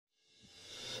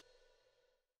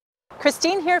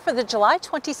Christine here for the July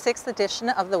 26th edition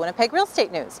of the Winnipeg Real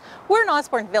Estate News. We're in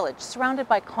Osborne Village, surrounded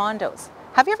by condos.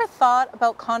 Have you ever thought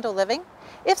about condo living?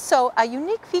 If so, a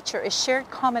unique feature is shared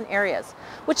common areas,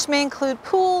 which may include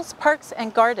pools, parks,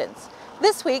 and gardens.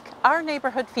 This week, our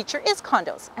neighborhood feature is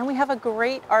condos, and we have a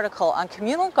great article on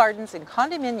communal gardens and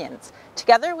condominiums,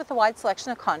 together with a wide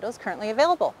selection of condos currently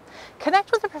available.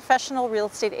 Connect with a professional real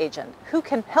estate agent who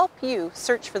can help you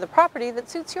search for the property that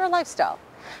suits your lifestyle.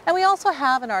 And we also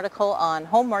have an article on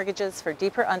home mortgages for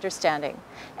deeper understanding.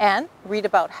 And read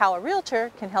about how a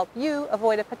realtor can help you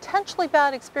avoid a potentially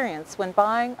bad experience when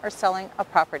buying or selling a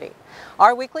property.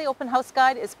 Our weekly open house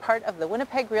guide is part of the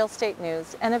Winnipeg Real Estate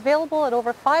News and available at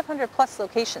over 500 plus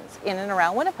locations in and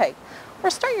around Winnipeg. Or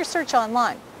start your search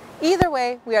online. Either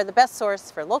way, we are the best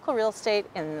source for local real estate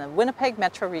in the Winnipeg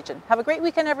metro region. Have a great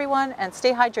weekend, everyone, and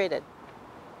stay hydrated.